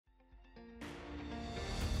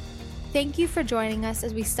Thank you for joining us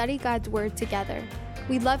as we study God's Word together.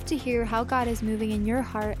 We'd love to hear how God is moving in your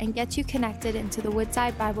heart and get you connected into the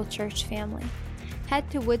Woodside Bible Church family.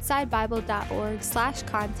 Head to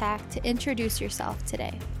woodsidebible.org/contact to introduce yourself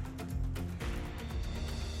today.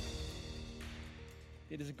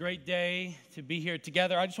 It is a great day to be here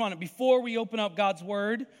together. I just want to, before we open up God's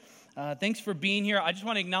Word, thanks for being here. I just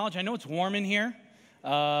want to acknowledge, I know it's warm in here.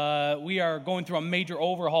 We are going through a major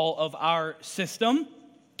overhaul of our system.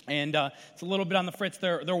 And it's a little bit on the fritz.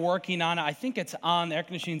 They're working on it. I think it's on. The air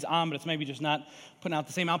conditioning's on, but it's maybe just not putting out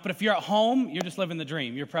the same out. But if you're at home, you're just living the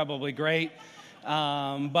dream. You're probably great.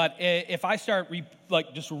 But if I start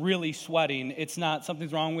just really sweating, it's not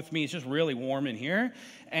something's wrong with me. It's just really warm in here.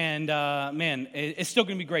 And man, it's still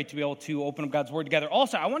going to be great to be able to open up God's Word together.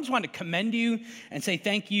 Also, I just wanted to commend you and say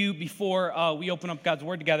thank you before we open up God's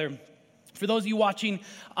Word together. For those of you watching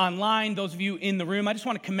online, those of you in the room, I just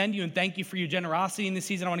want to commend you and thank you for your generosity in this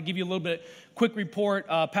season. I want to give you a little bit quick report.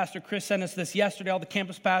 Pastor Chris sent us this yesterday, all the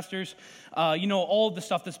campus pastors. All of the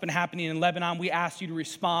stuff that's been happening in Lebanon, we asked you to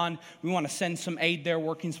respond. We want to send some aid there,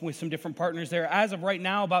 working with some different partners there. As of right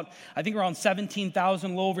now, around $17,000, a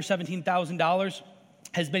little over $17,000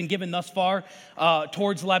 has been given thus far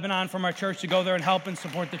towards Lebanon from our church to go there and help and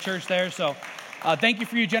support the church there. So thank you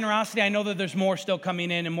for your generosity. I know that there's more still coming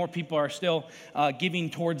in and more people are still giving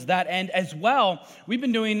towards that end as well. We've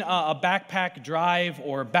been doing a backpack drive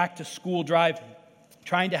or back to school drive,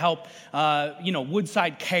 trying to help,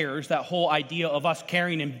 Woodside Cares, that whole idea of us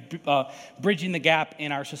caring and bridging the gap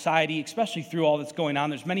in our society, especially through all that's going on.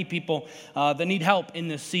 There's many people that need help in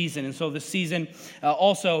this season. And so this season,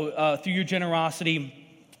 also through your generosity,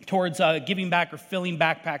 towards giving back or filling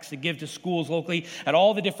backpacks to give to schools locally at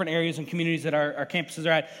all the different areas and communities that our campuses are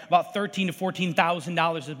at. About $13,000 to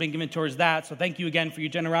 $14,000 has been given towards that. So thank you again for your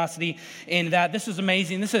generosity in that. This is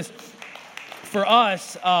amazing. This is, for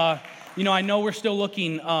us, I know we're still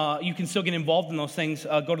looking. You can still get involved in those things.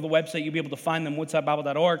 Go to the website. You'll be able to find them,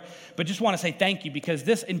 woodsidebible.org. But just want to say thank you because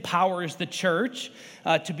this empowers the church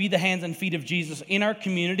to be the hands and feet of Jesus in our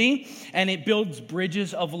community. And it builds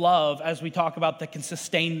bridges of love as we talk about that can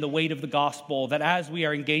sustain the weight of the gospel. That as we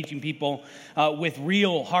are engaging people with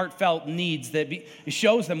real, heartfelt needs, that it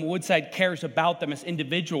shows them Woodside cares about them as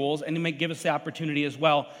individuals. And it may give us the opportunity as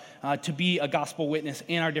well to be a gospel witness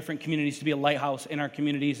in our different communities, to be a lighthouse in our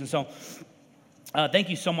communities. And so thank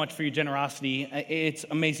you so much for your generosity. It's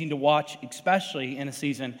amazing to watch, especially in a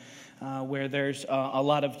season where there's a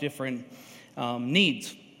lot of different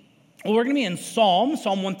needs. Well, we're going to be in Psalm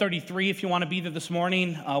 133 if you want to be there this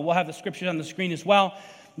morning. We'll have the scriptures on the screen as well.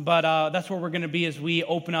 But that's where we're going to be as we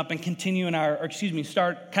open up and continue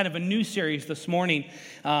start kind of a new series this morning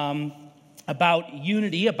about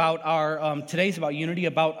unity, about our, today's about unity,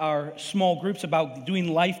 about our small groups, about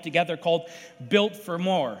doing life together called Built for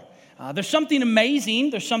More. There's something amazing,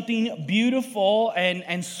 there's something beautiful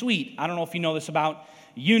and sweet. I don't know if you know this about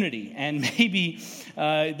unity, and maybe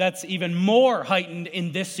that's even more heightened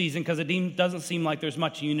in this season because it doesn't seem like there's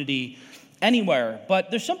much unity anywhere. But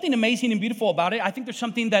there's something amazing and beautiful about it. I think there's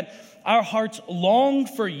something that our hearts long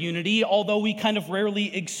for unity, although we kind of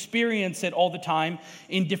rarely experience it all the time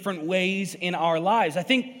in different ways in our lives. I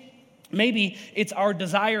think maybe it's our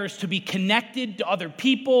desires to be connected to other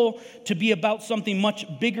people, to be about something much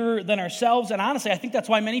bigger than ourselves. And honestly, I think that's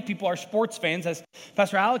why many people are sports fans, as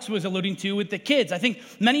Pastor Alex was alluding to with the kids. I think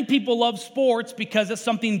many people love sports because it's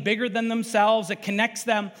something bigger than themselves. It connects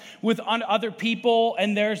them with other people,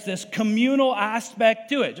 and there's this communal aspect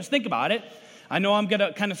to it. Just think about it. I know I'm going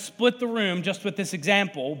to kind of split the room just with this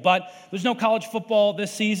example, but there's no college football this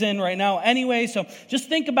season right now anyway, so just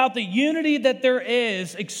think about the unity that there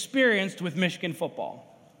is experienced with Michigan football.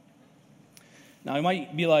 Now, you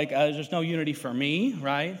might be like, there's no unity for me,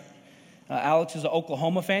 right? Alex is an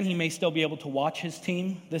Oklahoma fan. He may still be able to watch his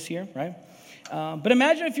team this year, right? But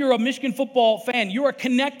imagine if you're a Michigan football fan. You are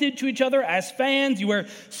connected to each other as fans. You wear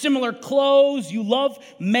similar clothes. You love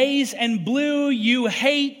maize and blue. You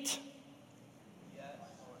hate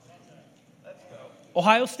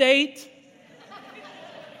Ohio State.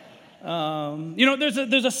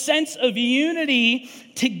 There's a sense of unity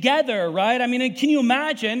together, right? I mean, can you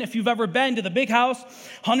imagine if you've ever been to the big house,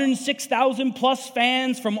 106,000 plus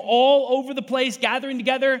fans from all over the place gathering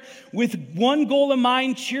together with one goal in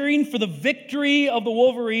mind, cheering for the victory of the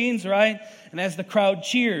Wolverines, right? And as the crowd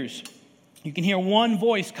cheers, you can hear one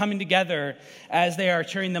voice coming together as they are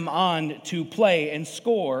cheering them on to play and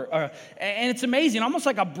score. And it's amazing, almost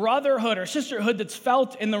like a brotherhood or sisterhood that's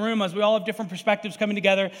felt in the room as we all have different perspectives coming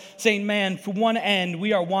together, saying, man, for one end,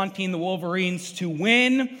 we are wanting the Wolverines to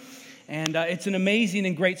win. And it's an amazing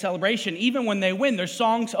and great celebration. Even when they win, there's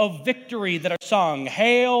songs of victory that are sung.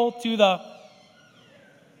 Hail to the...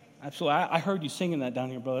 Absolutely. I heard you singing that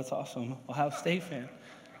down here, bro. That's awesome. Ohio State fan.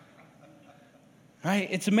 Right?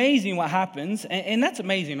 It's amazing what happens. And that's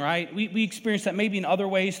amazing, right? We experience that maybe in other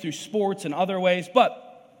ways through sports and other ways. But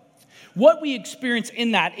what we experience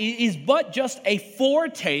in that is but just a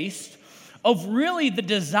foretaste of really the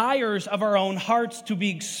desires of our own hearts to be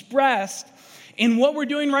expressed in what we're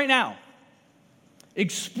doing right now.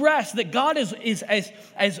 Express that God is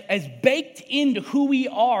as baked into who we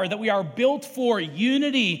are, that we are built for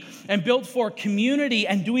unity and built for community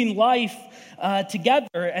and doing life together.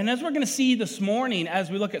 And as we're going to see this morning as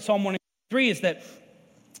we look at Psalm 103 is that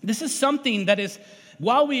this is something that is,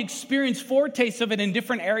 while we experience foretastes of it in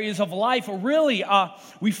different areas of life, really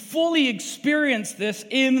we fully experience this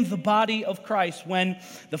in the body of Christ when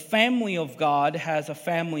the family of God has a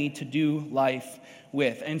family to do life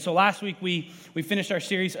with. And so last week we finished our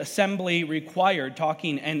series Assembly Required,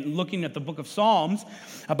 talking and looking at the book of Psalms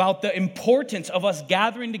about the importance of us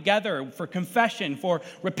gathering together for confession, for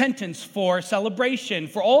repentance, for celebration,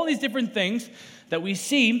 for all these different things that we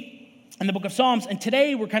see in the book of Psalms. And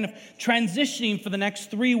today we're kind of transitioning for the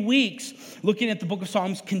next 3 weeks, looking at the book of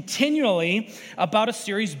Psalms continually about a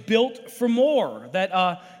series built for more.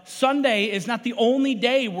 That Sunday is not the only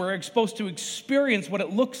day we're exposed to experience what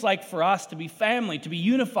it looks like for us to be family, to be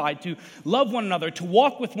unified, to love one another, to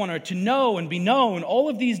walk with one another, to know and be known, all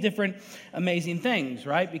of these different amazing things,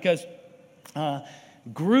 right? Because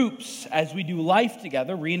groups, as we do life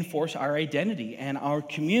together, reinforce our identity and our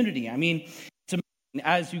community. I mean,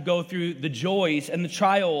 as you go through the joys and the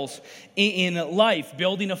trials in life,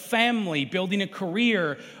 building a family, building a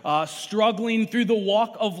career, struggling through the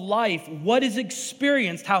walk of life, what is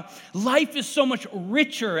experienced, how life is so much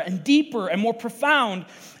richer and deeper and more profound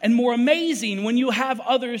and more amazing when you have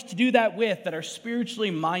others to do that with that are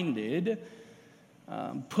spiritually minded,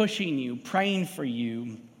 pushing you, praying for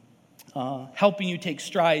you, helping you take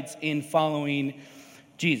strides in following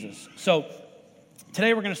Jesus. So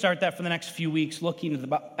today we're going to start that for the next few weeks, looking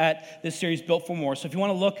at this series, Built for More. So if you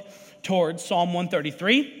want to look towards Psalm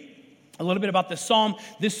 133, a little bit about this psalm.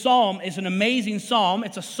 This psalm is an amazing psalm.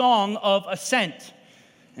 It's a song of ascent.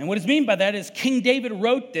 And what is meant by that is King David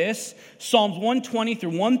wrote this. Psalms 120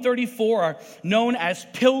 through 134 are known as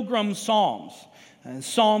pilgrim psalms. And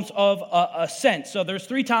Psalms of ascent. So there's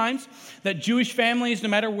 3 times that Jewish families, no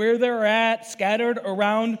matter where they're at, scattered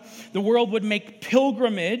around the world, would make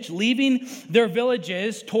pilgrimage, leaving their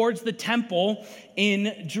villages towards the temple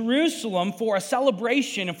in Jerusalem for a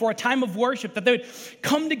celebration and for a time of worship, that they would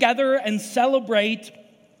come together and celebrate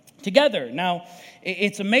together. Now,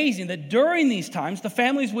 it's amazing that during these times, the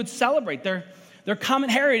families would celebrate their common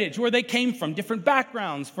heritage, where they came from, different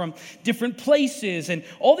backgrounds, from different places, and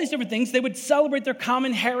all these different things. They would celebrate their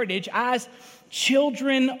common heritage as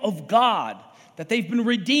children of God, that they've been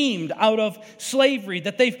redeemed out of slavery,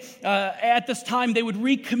 that they've, at this time, they would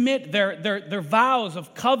recommit their vows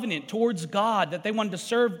of covenant towards God, that they wanted to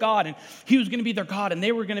serve God, and He was going to be their God, and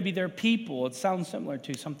they were going to be their people. It sounds similar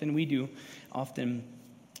to something we do often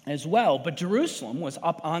as well. But Jerusalem was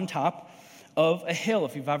up on top of a hill.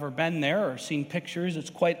 If you've ever been there or seen pictures, it's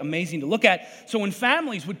quite amazing to look at. So when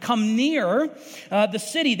families would come near the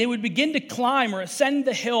city, they would begin to climb or ascend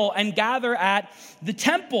the hill and gather at the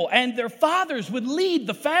temple. And their fathers would lead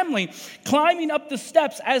the family climbing up the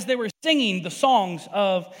steps as they were singing the songs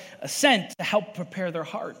of ascent to help prepare their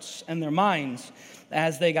hearts and their minds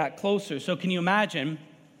as they got closer. So can you imagine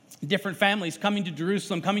different families coming to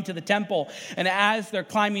Jerusalem, coming to the temple, and as they're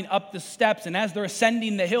climbing up the steps and as they're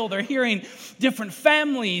ascending the hill, they're hearing different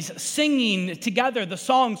families singing together the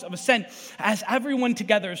songs of ascent as everyone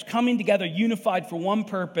together is coming together, unified for one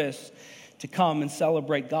purpose, to come and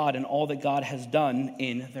celebrate God and all that God has done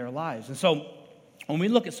in their lives. And so when we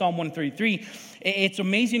look at Psalm 133, it's an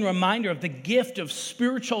amazing reminder of the gift of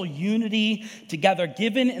spiritual unity together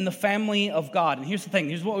given in the family of God. And here's the thing,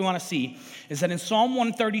 here's what we want to see, is that in Psalm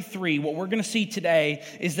 133, what we're going to see today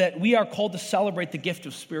is that we are called to celebrate the gift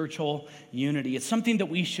of spiritual unity. It's something that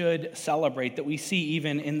we should celebrate, that we see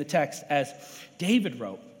even in the text as David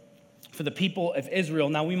wrote for the people of Israel.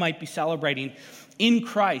 Now we might be celebrating in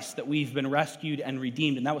Christ that we've been rescued and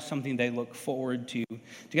redeemed, and that was something they look forward to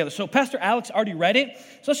together. So Pastor Alex already read it,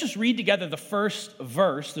 so let's just read together the first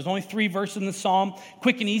verse. There's only 3 verses in the psalm,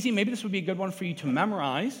 quick and easy. Maybe this would be a good one for you to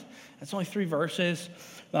memorize. It's only 3 verses.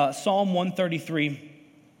 Psalm 133,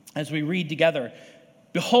 as we read together.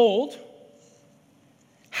 Behold,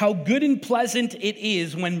 how good and pleasant it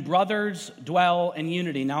is when brothers dwell in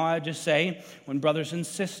unity. Now I just say, when brothers and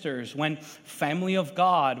sisters, when family of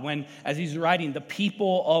God, when, as he's writing, the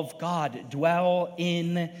people of God dwell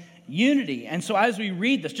in unity. And so as we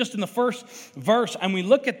read this, just in the first verse, and we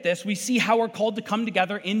look at this, we see how we're called to come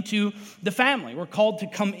together into the family. We're called to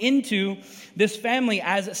come into this family,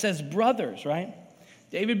 as it says, brothers, right?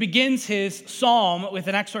 David begins his psalm with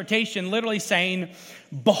an exhortation, literally saying,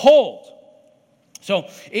 behold. So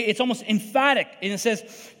it's almost emphatic, and it says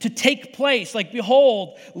to take place, like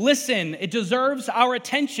behold, listen, it deserves our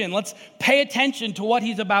attention. Let's pay attention to what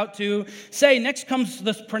he's about to say. Next comes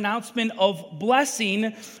this pronouncement of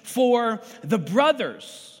blessing for the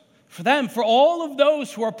brothers, for them, for all of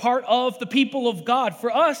those who are part of the people of God,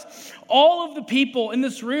 for us, all of the people in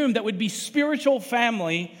this room that would be spiritual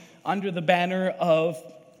family under the banner of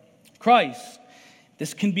Christ.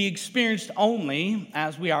 This can be experienced only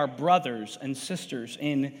as we are brothers and sisters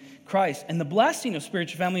in Christ. And the blessing of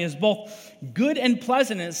spiritual family is both good and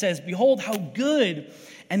pleasant. And it says, behold, how good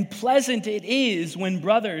and pleasant it is when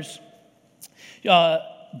brothers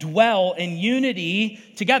dwell in unity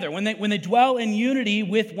together. When they dwell in unity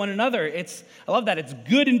with one another. I love that. It's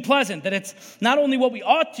good and pleasant. That it's not only what we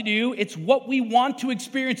ought to do, it's what we want to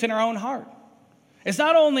experience in our own heart. It's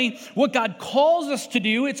not only what God calls us to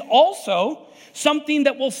do, it's also something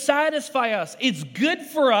that will satisfy us. It's good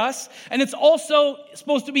for us, and it's also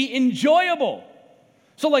supposed to be enjoyable.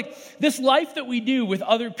 So like this life that we do with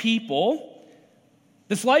other people,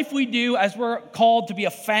 this life we do as we're called to be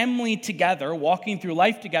a family together, walking through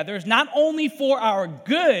life together, is not only for our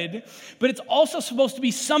good, but it's also supposed to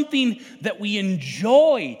be something that we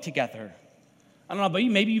enjoy together. I don't know about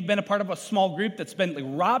you, maybe you've been a part of a small group that's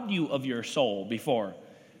been robbed you of your soul before.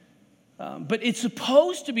 But it's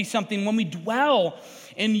supposed to be something when we dwell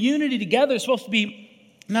in unity together, it's supposed to be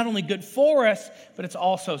not only good for us, but it's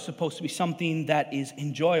also supposed to be something that is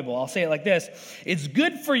enjoyable. I'll say it like this. It's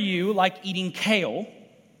good for you like eating kale,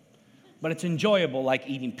 but it's enjoyable like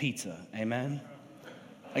eating pizza. Amen?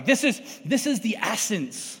 Like this is the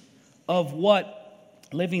essence of what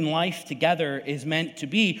living life together is meant to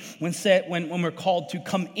be when we're called to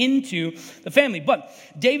come into the family. But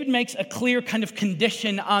David makes a clear kind of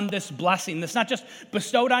condition on this blessing. That's not just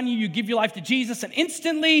bestowed on you. You give your life to Jesus and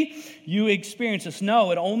instantly you experience this.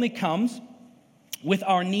 No, it only comes with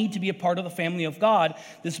our need to be a part of the family of God.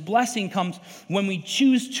 This blessing comes when we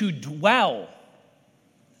choose to dwell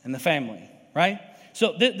in the family, right?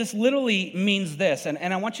 So this literally means this, and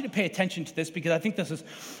I want you to pay attention to this because I think this is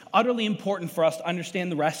utterly important for us to understand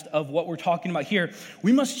the rest of what we're talking about here.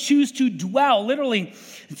 We must choose to dwell, literally,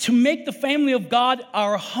 to make the family of God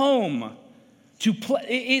our home.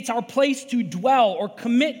 It's our place to dwell or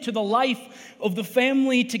commit to the life of the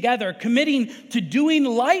family together, committing to doing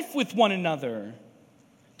life with one another,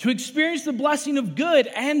 to experience the blessing of good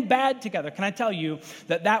and bad together. Can I tell you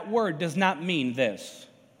that word does not mean this?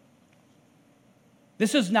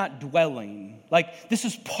 This is not dwelling. Like, this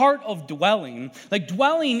is part of dwelling. Like,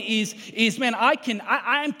 dwelling is man,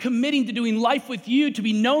 I am committing to doing life with you, to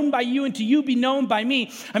be known by you, and to you be known by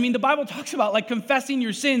me. I mean, the Bible talks about, like, confessing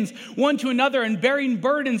your sins one to another and bearing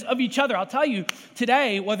burdens of each other. I'll tell you,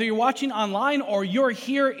 today, whether you're watching online or you're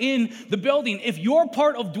here in the building, if your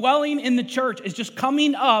part of dwelling in the church is just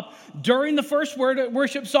coming up during the first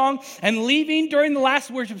worship song and leaving during the last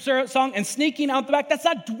worship song and sneaking out the back, that's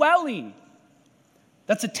not dwelling.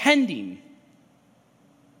 That's attending.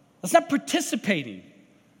 That's not participating.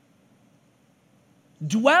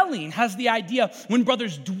 Dwelling has the idea when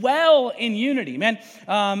brothers dwell in unity. Man,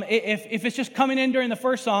 if it's just coming in during the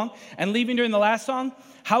first song and leaving during the last song,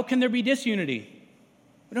 how can there be disunity?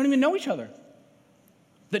 We don't even know each other.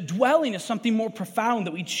 That dwelling is something more profound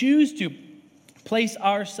that we choose to place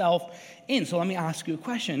ourselves in. So let me ask you a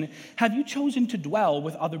question. Have you chosen to dwell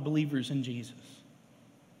with other believers in Jesus?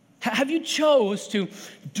 Have you chose to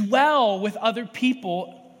dwell with other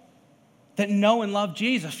people that know and love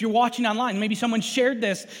Jesus? If you're watching online, maybe someone shared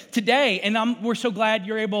this today, and we're so glad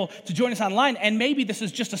you're able to join us online, and maybe this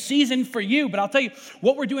is just a season for you, but I'll tell you,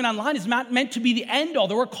 what we're doing online is not meant to be the end all,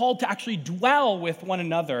 that we're called to actually dwell with one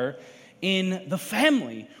another in the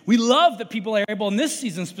family. We love that people are able in this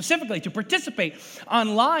season specifically to participate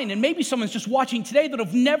online. And maybe someone's just watching today that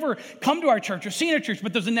have never come to our church or seen our church,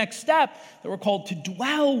 but there's a next step that we're called to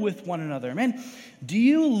dwell with one another. Man, do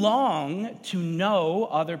you long to know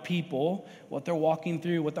other people, what they're walking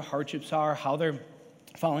through, what their hardships are, how they're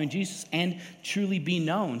following Jesus, and truly be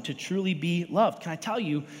known, to truly be loved? Can I tell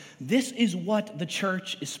you, this is what the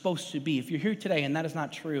church is supposed to be. If you're here today and that is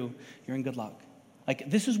not true, you're in good luck. Like,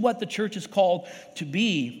 this is what the church is called to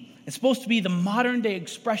be. It's supposed to be the modern day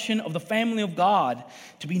expression of the family of God,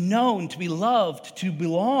 to be known, to be loved, to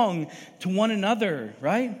belong to one another,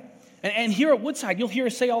 right? And here at Woodside, you'll hear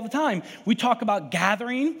us say all the time, we talk about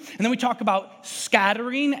gathering, and then we talk about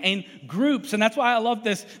scattering and groups. And that's why I love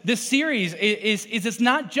this series, is it's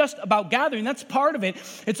not just about gathering. That's part of it.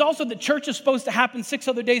 It's also that church is supposed to happen 6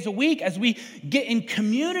 other days a week as we get in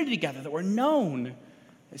community together, that we're known.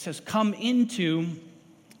 It says, come into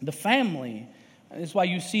the family. And that's why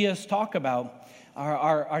you see us talk about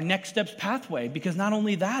our next steps pathway, because not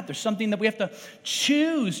only that, there's something that we have to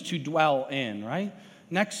choose to dwell in, right?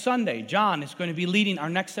 Next Sunday, John is going to be leading our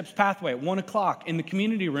Next Steps Pathway at 1 o'clock in the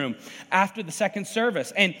community room after the second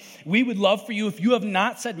service. And we would love for you, if you have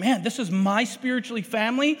not said, man, this is my spiritually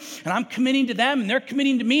family, and I'm committing to them, and they're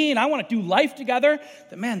committing to me, and I want to do life together,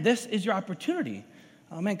 that, man, this is your opportunity.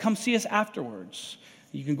 Man, come see us afterwards.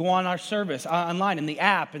 You can go on our service online in the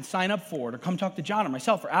app and sign up for it, or come talk to John or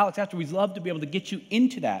myself or Alex after. We'd love to be able to get you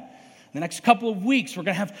into that. The next couple of weeks, we're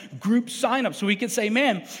going to have group sign-up so we can say,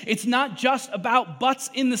 man, it's not just about butts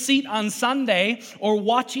in the seat on Sunday or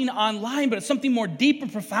watching online, but it's something more deep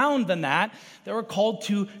and profound than that, that we're called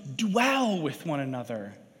to dwell with one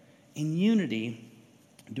another in unity,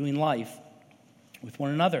 doing life with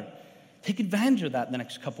one another. Take advantage of that in the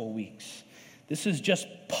next couple of weeks. This is just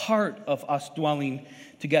part of us dwelling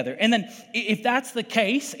together. And then if that's the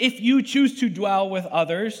case, if you choose to dwell with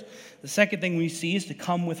others, the second thing we see is to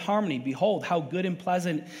come with harmony. Behold, how good and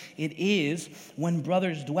pleasant it is when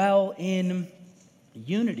brothers dwell in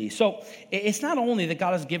unity. So it's not only that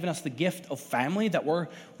God has given us the gift of family, that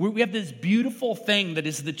we have this beautiful thing that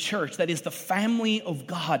is the church, that is the family of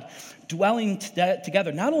God dwelling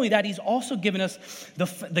together. Not only that, he's also given us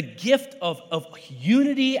the gift of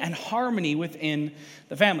unity and harmony within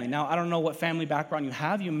the family. Now, I don't know what family background you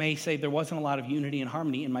have. You may say there wasn't a lot of unity and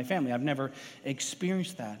harmony in my family. I've never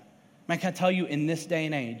experienced that. I can tell you, in this day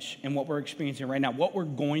and age, and what we're experiencing right now, what we're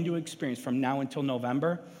going to experience from now until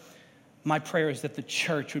November, my prayer is that the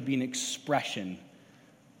church would be an expression,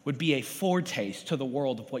 would be a foretaste to the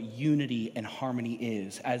world of what unity and harmony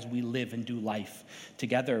is as we live and do life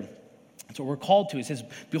together. That's what we're called to. It says,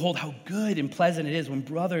 behold, how good and pleasant it is when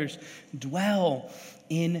brothers dwell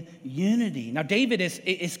in unity. Now, David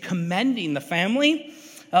is commending the family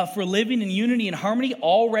for living in unity and harmony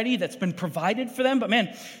already that's been provided for them. But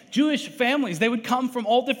man, Jewish families, they would come from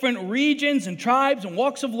all different regions and tribes and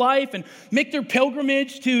walks of life and make their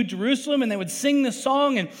pilgrimage to Jerusalem, and they would sing this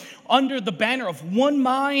song and under the banner of one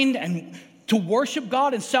mind and to worship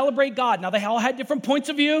God and celebrate God. Now, they all had different points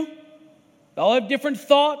of view. They all had different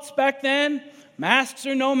thoughts back then, masks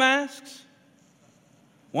or no masks,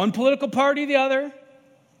 one political party or the other.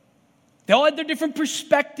 They all had their different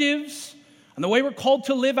perspectives and the way we're called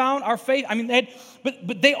to live out our faith. I mean,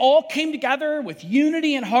 but they all came together with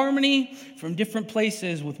unity and harmony from different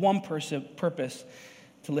places with one purpose,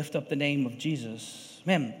 to lift up the name of Jesus.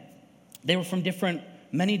 Man, they were from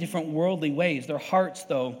many different worldly ways. Their hearts,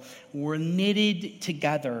 though, were knitted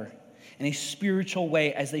together in a spiritual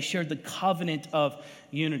way as they shared the covenant of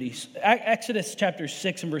unity. Exodus chapter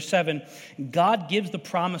 6 and verse 7, God gives the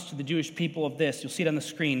promise to the Jewish people of this. You'll see it on the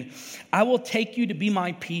screen. I will take you to be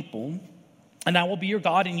my people, and I will be your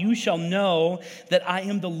God, and you shall know that I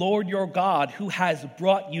am the Lord your God, who has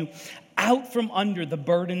brought you out from under the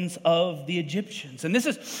burdens of the Egyptians. And this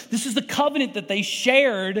is the covenant that they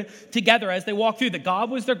shared together as they walked through, that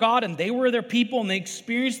God was their God and they were their people, and they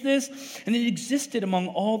experienced this, and it existed among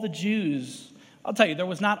all the Jews. I'll tell you, there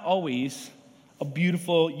was not always a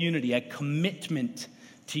beautiful unity, a commitment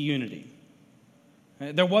to unity.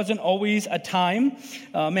 There wasn't always a time,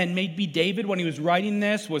 maybe David, when he was writing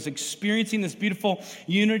this, was experiencing this beautiful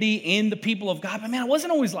unity in the people of God. But man, it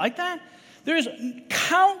wasn't always like that. There's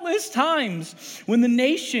countless times when the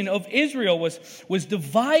nation of Israel was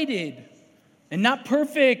divided and not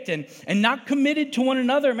perfect and not committed to one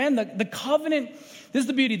another. Man, the covenant, this is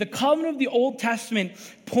the beauty, the covenant of the Old Testament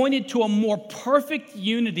pointed to a more perfect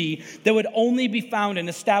unity that would only be found and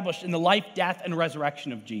established in the life, death, and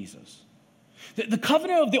resurrection of Jesus. The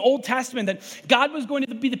covenant of the Old Testament, that God was going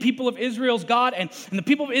to be the people of Israel's God, and the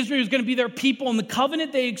people of Israel was going to be their people, and the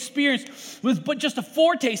covenant they experienced was but just a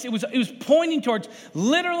foretaste. It was pointing towards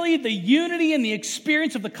literally the unity and the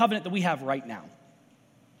experience of the covenant that we have right now,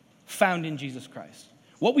 found in Jesus Christ.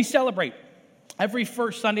 What we celebrate every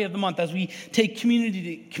first Sunday of the month as we take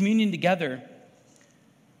communion together,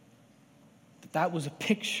 that was a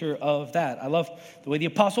picture of that. I love the way the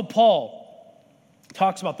Apostle Paul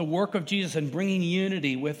talks about the work of Jesus and bringing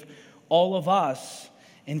unity with all of us.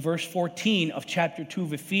 In verse 14 of chapter 2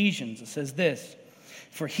 of Ephesians, it says this,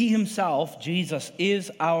 for he himself, Jesus, is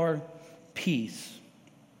our peace.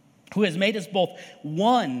 who has made us both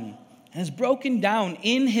one and has broken down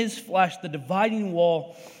in his flesh the dividing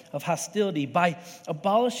wall of hostility by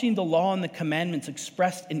abolishing the law and the commandments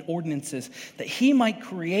expressed in ordinances, that he might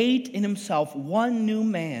create in himself one new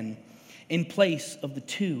man in place of the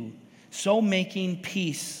two, so making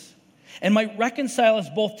peace, and might reconcile us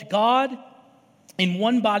both to God in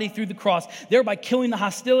one body through the cross, thereby killing the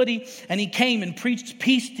hostility. And he came and preached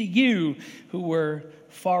peace to you who were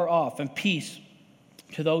far off, and peace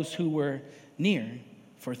to those who were near.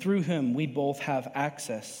 For through him we both have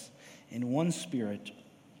access in one Spirit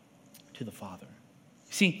to the Father.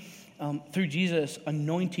 See, through Jesus'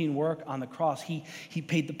 anointing work on the cross, he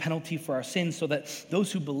paid the penalty for our sins so that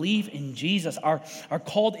those who believe in Jesus are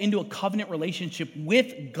called into a covenant relationship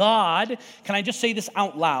with God. Can I just say this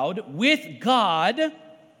out loud? With God,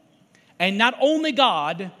 and not only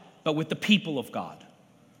God, but with the people of God.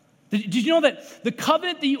 Did you know that the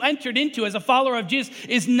covenant that you entered into as a follower of Jesus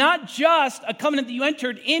is not just a covenant that you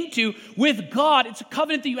entered into with God, it's a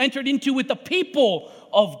covenant that you entered into with the people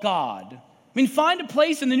of God. I mean, find a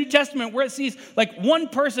place in the New Testament where it sees like one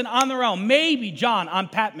person on their own, maybe John on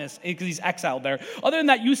Patmos because he's exiled there. Other than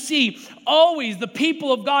that, you see always the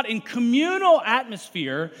people of God in communal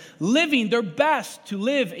atmosphere living their best to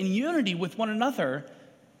live in unity with one another.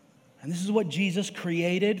 And this is what Jesus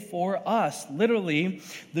created for us. Literally,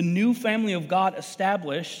 the new family of God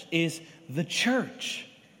established is the church.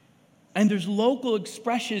 And there's local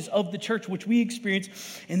expressions of the church, which we experience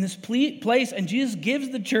in this place. And Jesus gives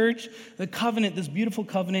the church the covenant, this beautiful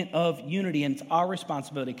covenant of unity. And it's our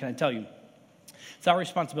responsibility, can I tell you? It's our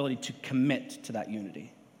responsibility to commit to that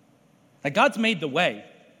unity. Like God's made the way.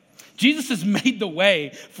 Jesus has made the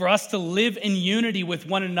way for us to live in unity with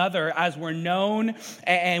one another as we're known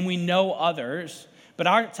and we know others. But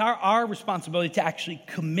it's our responsibility to actually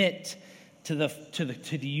commit to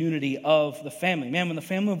the unity of the family. Man, when the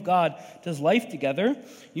family of God does life together,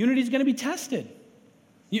 unity is going to be tested.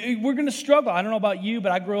 We're going to struggle. I don't know about you,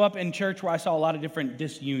 but I grew up in church where I saw a lot of different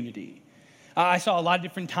disunity. I saw a lot of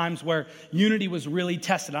different times where unity was really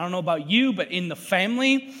tested. I don't know about you, but in the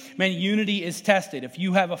family, man, unity is tested. If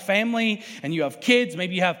you have a family and you have kids,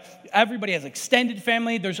 maybe everybody has extended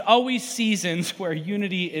family, there's always seasons where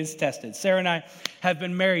unity is tested. Sarah and I have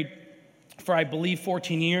been married for, I believe,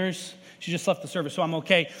 14 years. She just left the service, so I'm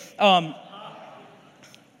okay. And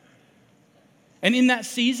in that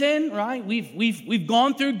season, right, we've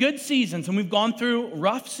gone through good seasons and we've gone through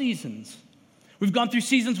rough seasons. We've gone through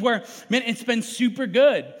seasons where, man, it's been super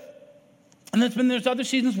good. And there's other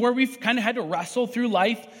seasons where we've kind of had to wrestle through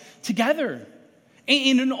life together.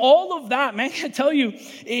 And in all of that, man, I can tell you,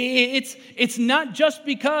 it's not just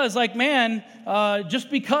because, like, man, just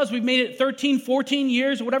because we've made it 13, 14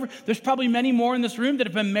 years or whatever. There's probably many more in this room that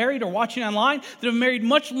have been married or watching online that have married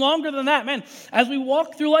much longer than that. Man, as we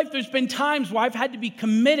walk through life, there's been times where I've had to be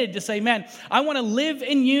committed to say, man, I want to live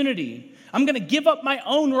in unity. I'm going to give up my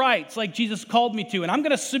own rights like Jesus called me to, and I'm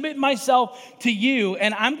going to submit myself to you,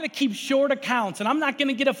 and I'm going to keep short accounts, and I'm not going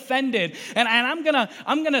to get offended, and I'm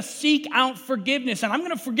going to seek out forgiveness, and I'm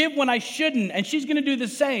going to forgive when I shouldn't, and she's going to do the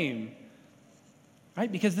same, right?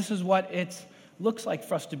 Because this is what it looks like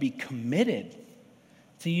for us to be committed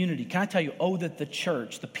to unity. Can I tell you, that the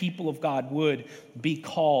church, the people of God would be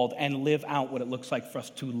called and live out what it looks like for us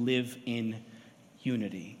to live in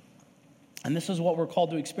unity. And this is what we're called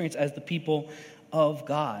to experience as the people of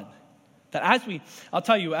God. That I'll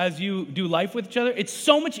tell you, as you do life with each other, it's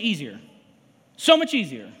so much easier. So much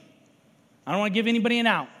easier. I don't want to give anybody an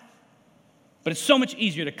out. But it's so much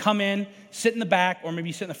easier to come in, sit in the back, or maybe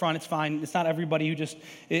you sit in the front, it's fine. It's not everybody who just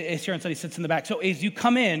is here and study sits in the back. So as you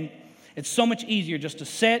come in, it's so much easier just to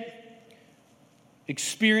sit,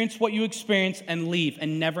 experience what you experience, and leave,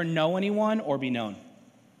 and never know anyone or be known.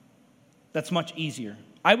 That's much easier.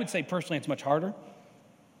 I would say personally it's much harder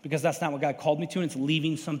because that's not what God called me to, and it's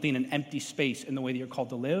leaving something, an empty space in the way that you're called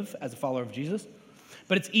to live as a follower of Jesus.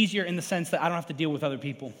 But it's easier in the sense that I don't have to deal with other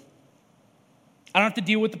people. I don't have to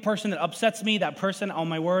deal with the person that upsets me, that person, oh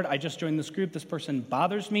my word, I just joined this group, this person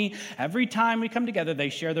bothers me. Every time we come together, they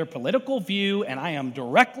share their political view, and I am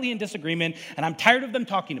directly in disagreement, and I'm tired of them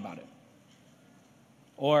talking about it.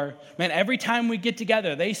 Or, man, every time we get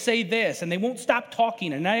together, they say this, and they won't stop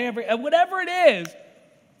talking, and whatever it is.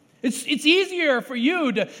 It's easier for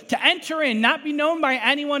you to enter in, not be known by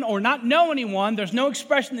anyone or not know anyone. There's no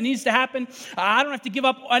expression that needs to happen. I don't have to give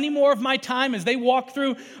up any more of my time as they walk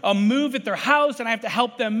through a move at their house, and I have to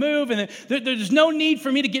help them move. And there's no need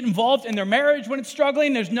for me to get involved in their marriage when it's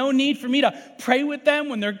struggling. There's no need for me to pray with them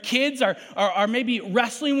when their kids are maybe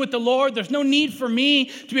wrestling with the Lord. There's no need for me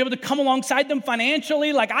to be able to come alongside them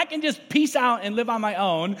financially. Like, I can just peace out and live on my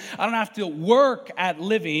own. I don't have to work at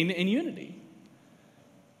living in unity.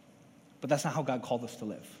 But that's not how God called us to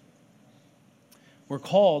live. We're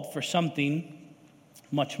called for something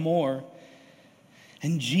much more.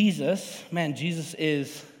 And Jesus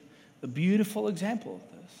is the beautiful example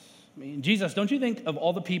of this. I mean, Jesus, don't you think of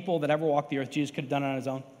all the people that ever walked the earth, Jesus could have done it on his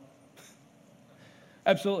own?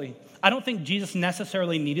 Absolutely. I don't think Jesus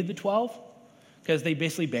necessarily needed the 12 because they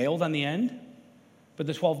basically bailed on the end, but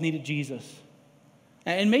the 12 needed Jesus.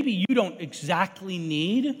 And maybe you don't exactly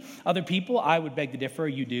need other people. I would beg to differ.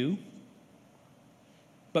 You do.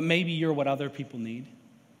 But maybe you're what other people need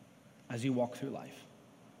as you walk through life,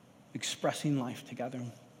 expressing life together.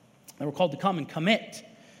 And we're called to come and commit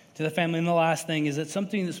to the family. And the last thing is that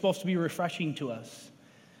something that's supposed to be refreshing to us.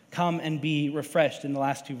 Come and be refreshed in the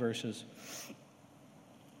last two verses.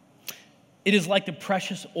 It is like the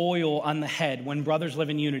precious oil on the head when brothers live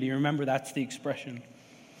in unity. Remember, that's the expression.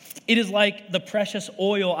 It is like the precious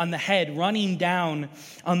oil on the head running down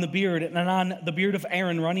on the beard, and on the beard of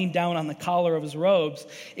Aaron running down on the collar of his robes.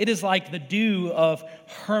 It is like the dew of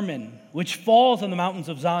Hermon, which falls on the mountains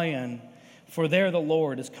of Zion. For there the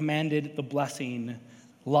Lord has commanded the blessing,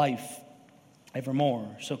 life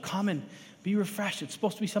evermore. So come and be refreshed. It's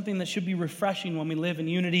supposed to be something that should be refreshing when we live in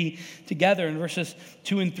unity together. In verses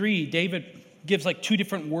 2 and 3, David gives like two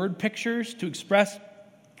different word pictures to express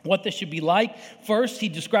what this should be like. First, he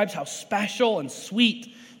describes how special and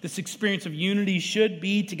sweet this experience of unity should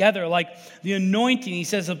be together. Like the anointing, he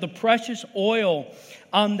says, of the precious oil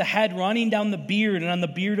on the head running down the beard, and on the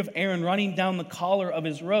beard of Aaron running down the collar of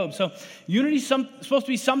his robe. So unity is supposed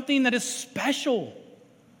to be something that is special.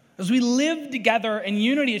 As we live together in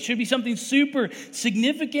unity, it should be something super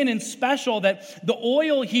significant and special, that the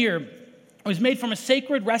oil here was made from a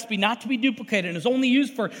sacred recipe, not to be duplicated, and is only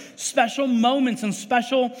used for special moments and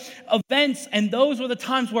special events. And those were the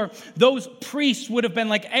times where those priests would have been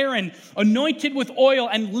like Aaron, anointed with oil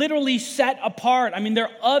and literally set apart. I mean, they're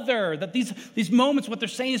other, that these moments, what they're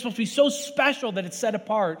saying is supposed to be so special that it's set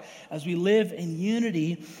apart as we live in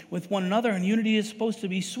unity with one another. And unity is supposed to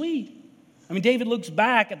be sweet. I mean, David looks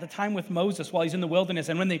back at the time with Moses while he's in the wilderness,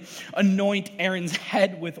 and when they anoint Aaron's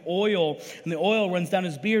head with oil, and the oil runs down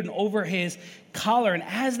his beard and over his collar, and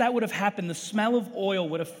as that would have happened, the smell of oil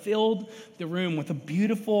would have filled the room with a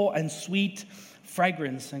beautiful and sweet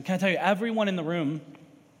fragrance. And can I tell you, everyone in the room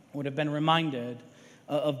would have been reminded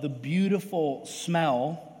of the beautiful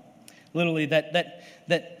smell, literally, that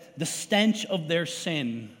the stench of their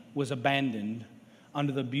sin was abandoned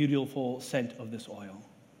under the beautiful scent of this oil.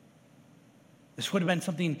 This would have been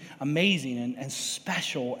something amazing and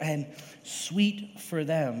special and sweet for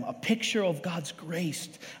them. A picture of God's grace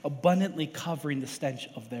abundantly covering the stench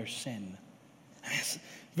of their sin. And it's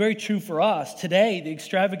very true for us. Today,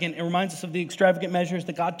 it reminds us of the extravagant measures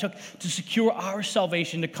that God took to secure our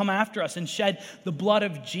salvation, to come after us and shed the blood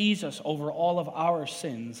of Jesus over all of our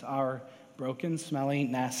sins, our broken, smelly,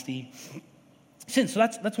 nasty sin. So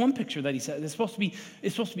that's one picture that he said. It's supposed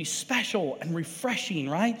to be special and refreshing,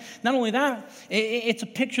 right? Not only that, it's a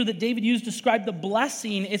picture that David used to describe the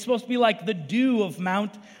blessing. It's supposed to be like the dew of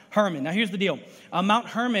Mount Hermon. Now here's the deal. Mount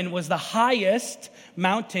Hermon was the highest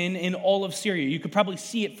mountain in all of Syria. You could probably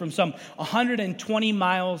see it from some 120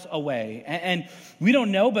 miles away. And we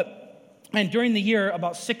don't know, and during the year,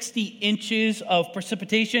 about 60 inches of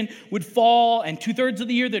precipitation would fall, and 2/3 of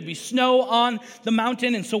the year there'd be snow on the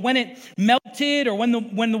mountain. And so when it melted, or when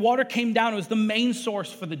the water came down, it was the main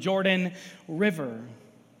source for the Jordan River.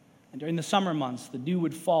 And during the summer months, the dew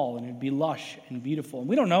would fall, and it'd be lush and beautiful. And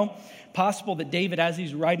we don't know. Possible that David, as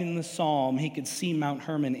he's writing the psalm, he could see Mount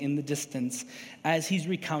Hermon in the distance as he's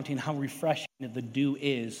recounting how refreshing the dew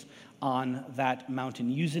is on that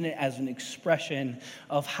mountain, using it as an expression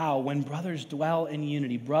of how when brothers dwell in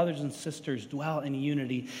unity, brothers and sisters dwell in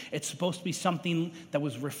unity, it's supposed to be something that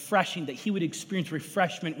was refreshing, that he would experience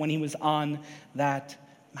refreshment when he was on that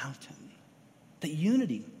mountain. That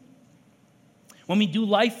unity, when we do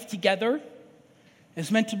life together, is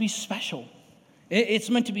meant to be special. It's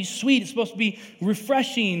meant to be sweet. It's supposed to be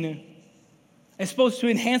refreshing. It's supposed to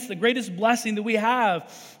enhance the greatest blessing that we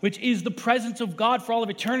have, which is the presence of God for all of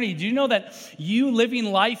eternity. Do you know that you living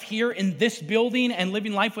life here in this building and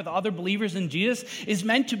living life with other believers in Jesus is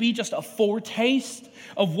meant to be just a foretaste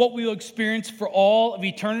of what we will experience for all of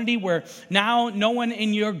eternity, where now no one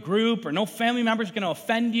in your group or no family member is going to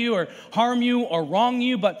offend you or harm you or wrong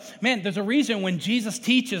you. But man, there's a reason when Jesus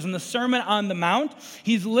teaches in the Sermon on the Mount,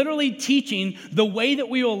 he's literally teaching the way that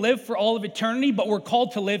we will live for all of eternity, but we're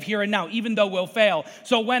called to live here and now, even though we'll fail.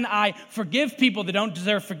 So when I forgive people that don't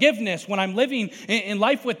deserve forgiveness, when I'm living in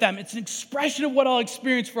life with them, it's an expression of what I'll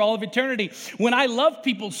experience for all of eternity. When I love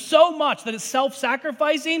people so much that it's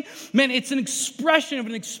self-sacrificing, man, it's an expression of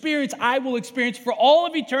an experience I will experience for all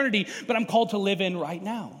of eternity, but I'm called to live in right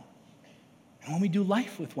now. And when we do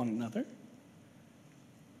life with one another,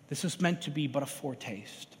 this is meant to be but a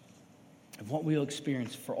foretaste of what we'll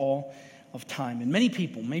experience for all of time. And many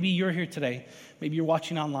people, maybe you're here today, maybe you're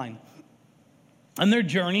watching online, on their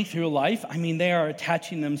journey through life, they are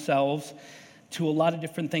attaching themselves to a lot of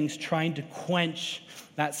different things, trying to quench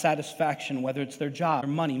that satisfaction, whether it's their job or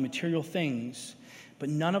money, material things. But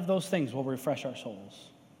none of those things will refresh our souls.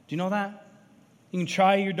 Do you know that? You can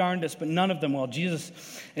try your darndest, but none of them will. Jesus,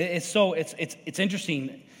 it's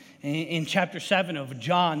interesting. In chapter 7 of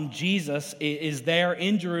John, Jesus is there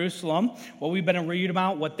in Jerusalem, what we've been reading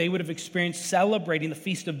about, what they would have experienced celebrating the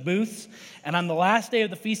Feast of Booths. And on the last day of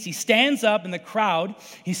the feast, he stands up in the crowd.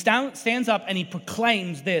 He stands up and he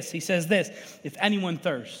proclaims this. He says this, "If anyone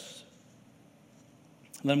thirsts,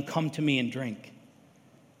 let him come to me and drink.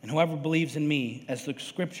 And whoever believes in me, as the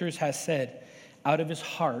scriptures has said, out of his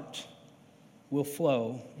heart will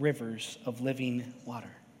flow rivers of living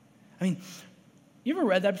water." You ever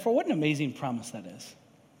read that before? What an amazing promise that is.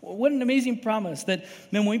 What an amazing promise that,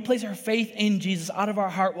 man, when we place our faith in Jesus, out of our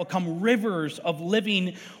heart will come rivers of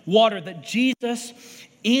living water. That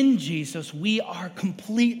in Jesus, we are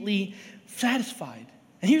completely satisfied.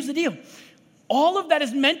 And here's the deal. All of that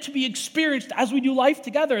is meant to be experienced as we do life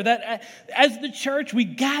together. That as the church, we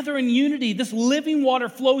gather in unity. This living water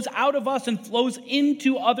flows out of us and flows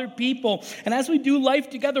into other people. And as we do life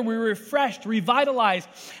together, we're refreshed, revitalized,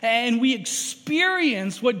 and we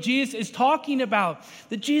experience what Jesus is talking about.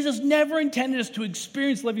 That Jesus never intended us to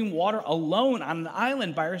experience living water alone on an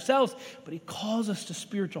island by ourselves, but he calls us to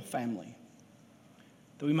spiritual family.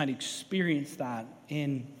 That we might experience that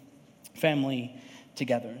in family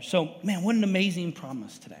together. So, man, what an amazing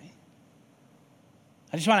promise today.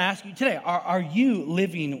 I just want to ask you today, are you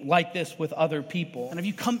living like this with other people? And have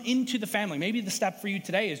you come into the family? Maybe the step for you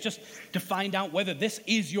today is just to find out whether this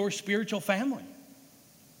is your spiritual family.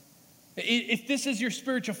 If this is your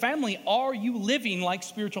spiritual family, are you living like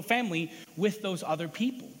spiritual family with those other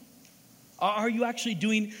people? Are you actually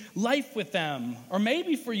doing life with them? Or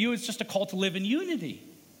maybe for you, it's just a call to live in unity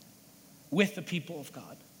with the people of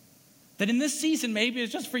God. That in this season, maybe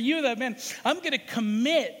it's just for you that, man, I'm going to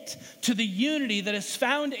commit to the unity that is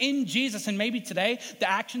found in Jesus. And maybe today, the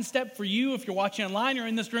action step for you, if you're watching online or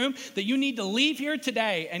in this room, that you need to leave here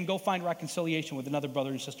today and go find reconciliation with another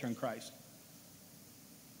brother and sister in Christ.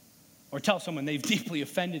 Or tell someone they've deeply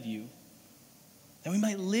offended you. That we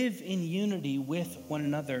might live in unity with one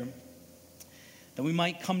another. That we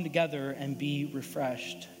might come together and be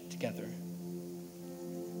refreshed together.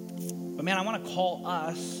 But man, I want to call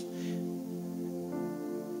us.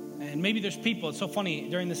 And maybe there's people, it's so funny,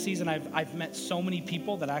 during the season I've met so many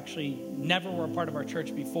people that actually never were a part of our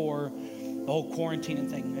church before the whole quarantine and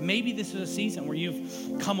thing. And maybe this is a season where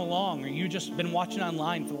you've come along or you've just been watching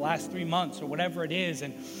online for the last 3 months or whatever it is.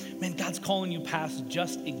 And man, God's calling you past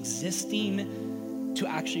just existing to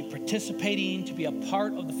actually participating, to be a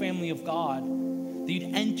part of the family of God. That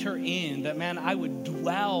you'd enter in, that, man, I would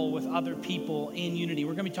dwell with other people in unity.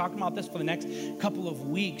 We're going to be talking about this for the next couple of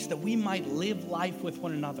weeks, that we might live life with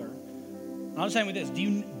one another. And I'll just say with this, do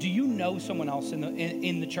you know someone else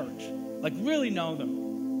in the church? Like, really know them?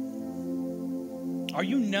 Are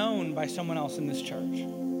you known by someone else in this church?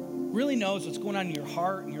 Really knows what's going on in your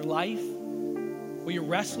heart and your life, what you're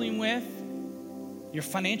wrestling with, your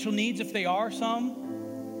financial needs, if they are some.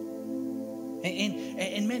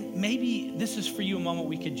 And man, maybe this is for you a moment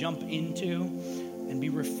we could jump into and be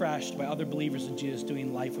refreshed by other believers in Jesus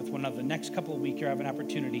doing life with one another. The next couple of weeks, you have an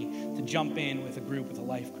opportunity to jump in with a group, with a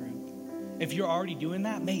life group. If you're already doing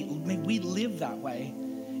that, may we live that way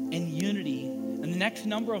in unity. In the next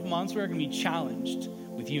number of months, we're going to be challenged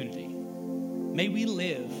with unity. May we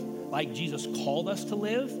live like Jesus called us to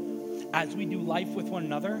live as we do life with one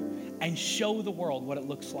another and show the world what it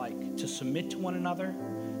looks like to submit to one another,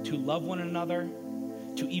 to love one another,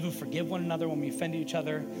 to even forgive one another when we offend each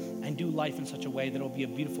other, and do life in such a way that it will be a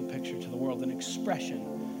beautiful picture to the world, an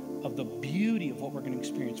expression of the beauty of what we're going to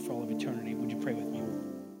experience for all of eternity. Would you pray with me?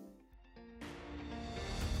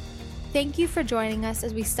 Thank you for joining us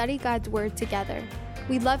as we study God's Word together.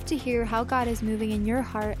 We'd love to hear how God is moving in your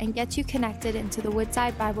heart and get you connected into the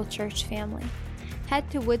Woodside Bible Church family. Head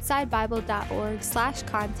to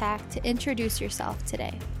woodsidebible.org/contact to introduce yourself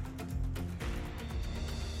today.